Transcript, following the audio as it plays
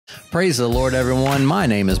Praise the Lord, everyone. My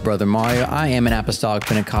name is Brother Mario. I am an Apostolic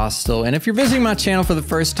Pentecostal, and if you're visiting my channel for the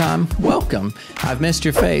first time, welcome. I've missed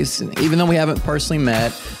your face, and even though we haven't personally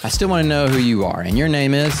met, I still want to know who you are, and your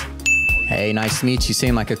name is? Hey, nice to meet you.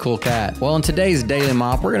 Seem like a cool cat. Well, in today's Daily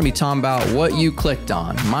M.O.P, we're going to be talking about what you clicked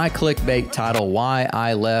on. My clickbait title, Why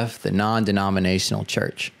I Left the Non-Denominational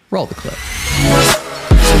Church. Roll the clip.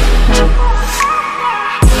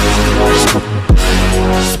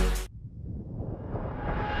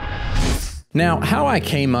 Now, how I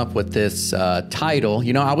came up with this title,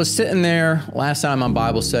 I was sitting there last time on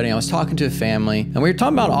Bible study, I was talking to a family, and we were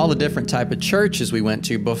talking about all the different type of churches we went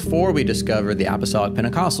to before we discovered the Apostolic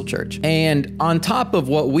Pentecostal Church. And on top of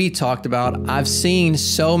what we talked about, I've seen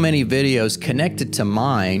so many videos connected to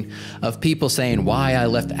mine of people saying why I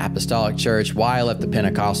left the Apostolic Church, why I left the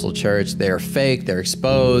Pentecostal Church. They're fake, they're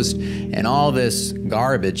exposed, and all this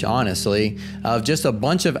garbage, honestly, of just a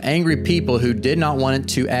bunch of angry people who did not want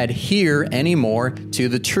to adhere anymore to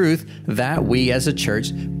the truth that we as a church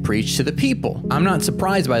preach to the people. I'm not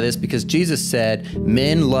surprised by this because Jesus said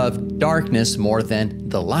men love darkness more than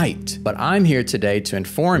the light. But I'm here today to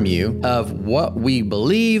inform you of what we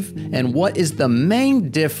believe and what is the main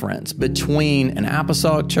difference between an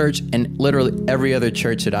apostolic church and literally every other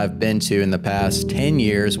church that I've been to in the past 10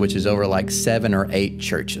 years, which is over like 7 or 8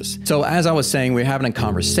 churches. So as I was saying, we were having a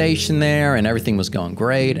conversation there and everything was going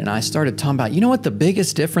great. And I started talking about, what the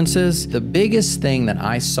biggest difference is? The biggest thing that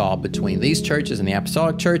I saw between these churches and the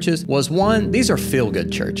apostolic churches was, one, these are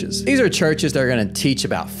feel-good churches. These are churches that are going to teach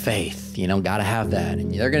about faith. Got to have that.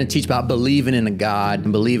 And they're going to teach about believing in a God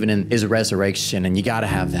and believing in his resurrection. And you got to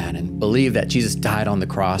have that. And believe that Jesus died on the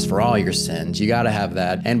cross for all your sins. You got to have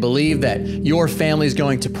that. And believe that your family is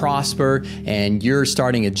going to prosper and you're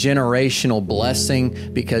starting a generational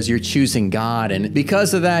blessing because you're choosing God. And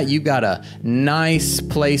because of that, you've got a nice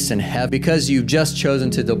place in heaven because you've just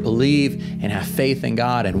chosen to believe and have faith in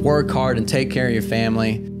God and work hard and take care of your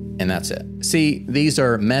family. And that's it. See, these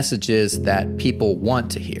are messages that people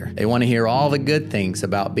want to hear. They want to hear all the good things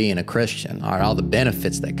about being a Christian, or all the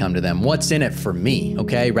benefits that come to them. What's in it for me,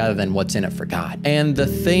 okay? Rather than what's in it for God. And the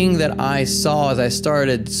thing that I saw as I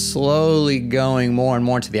started slowly going more and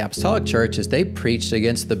more into the apostolic church is they preached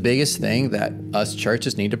against the biggest thing that us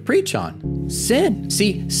churches need to preach on: sin.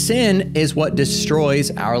 See, sin is what destroys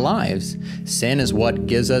our lives. Sin is what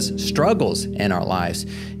gives us struggles in our lives.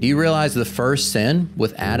 Do you realize the first sin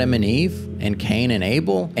with Adam and Eve and Cain and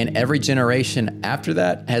Abel and every generation after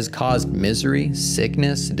that has caused misery,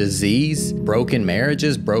 sickness, disease, broken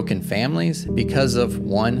marriages, broken families because of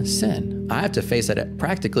one sin? I have to face that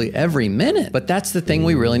practically every minute, but that's the thing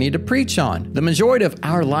we really need to preach on. The majority of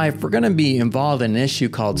our life, we're going to be involved in an issue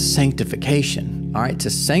called sanctification. All right, to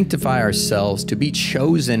sanctify ourselves, to be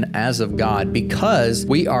chosen as of God, because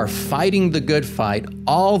we are fighting the good fight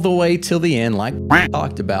all the way till the end, like we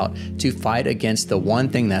talked about, to fight against the one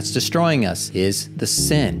thing that's destroying us, is the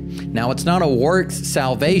sin. Now, it's not a works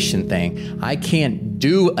salvation thing. I can't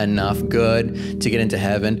do enough good to get into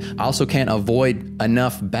heaven. I also can't avoid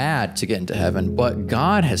enough bad to get into heaven. But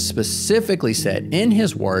God has specifically said in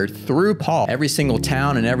his word through Paul, every single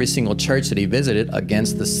town and every single church that he visited,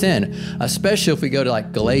 against the sin. Especially if we go to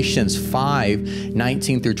like Galatians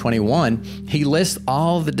 5:19 through 21, he lists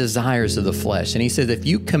all the desires of the flesh. And he says, if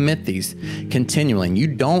you commit these continually and you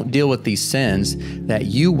don't deal with these sins, that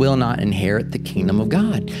you will not inherit the kingdom of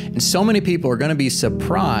God. And so many people are going to be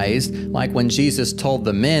surprised, like when Jesus told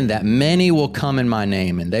the men that many will come in my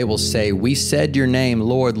name and they will say, we said your name,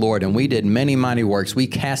 Lord, Lord, and we did many mighty works. We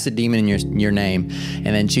cast a demon in your name. And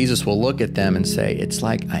then Jesus will look at them and say, it's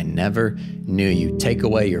like I never knew you. Take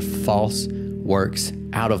away your false works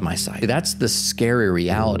out of my sight. That's the scary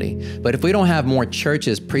reality. But if we don't have more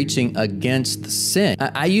churches preaching against the sin,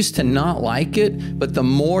 I used to not like it, but the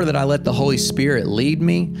more that I let the Holy Spirit lead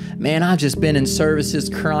me, man, I've just been in services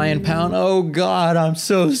crying, pound, oh God, I'm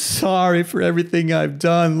so sorry for everything I've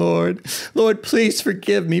done, Lord. Lord, please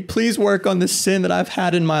forgive me. Please work on the sin that I've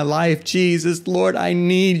had in my life. Jesus, Lord, I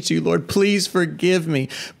need you. Lord, please forgive me.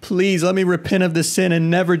 Please let me repent of the sin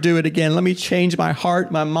and never do it again. Let me change my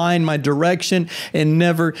heart, my mind, my direction, and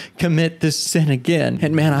never commit this sin again.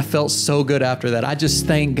 And man, I felt so good after that. I just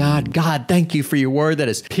thank God. God, thank you for your word that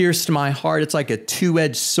has pierced my heart. It's like a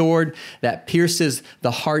two-edged sword that pierces the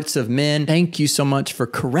hearts of men. Thank you so much for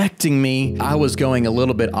correcting me. I was going a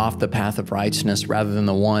little bit off the path of righteousness rather than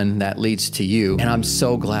the one that leads to you. And I'm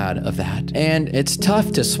so glad of that. And it's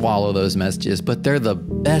tough to swallow those messages, but they're the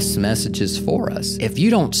best messages for us. If you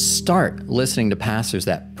don't start listening to pastors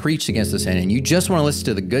that preach against the sin and you just want to listen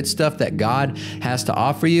to the good stuff that God has to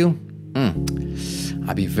offer you,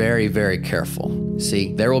 I'd be very, very careful.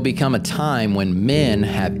 See, there will become a time when men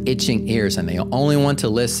have itching ears and they only want to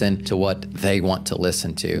listen to what they want to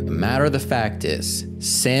listen to. The matter of the fact is,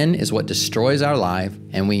 sin is what destroys our life,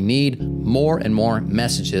 and we need more and more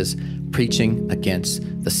messages preaching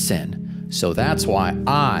against the sin. So that's why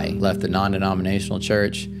I left the non-denominational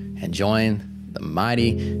church and joined the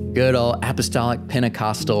mighty, good old apostolic,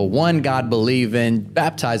 Pentecostal, one God believing,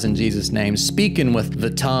 baptized in Jesus' name, speaking with the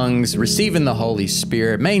tongues, receiving the Holy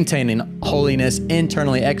Spirit, maintaining holiness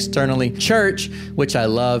internally, externally, church, which I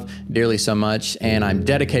love dearly so much. And I'm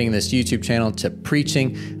dedicating this YouTube channel to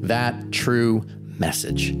preaching that true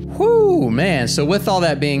message. Whoo, man. So with all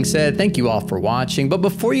that being said, thank you all for watching. But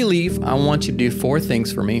before you leave, I want you to do 4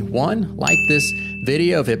 things for me. 1, like this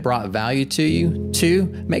video if it brought value to you.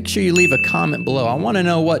 2, make sure you leave a comment below. I want to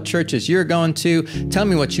know what churches you're going to. Tell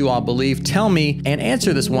me what you all believe. Tell me and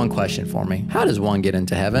answer this one question for me. How does one get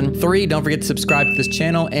into heaven? 3, don't forget to subscribe to this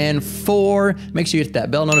channel. And 4, make sure you hit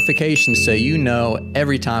that bell notification so you know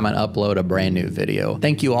every time I upload a brand new video.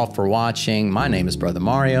 Thank you all for watching. My name is Brother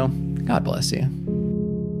Mario. God bless you.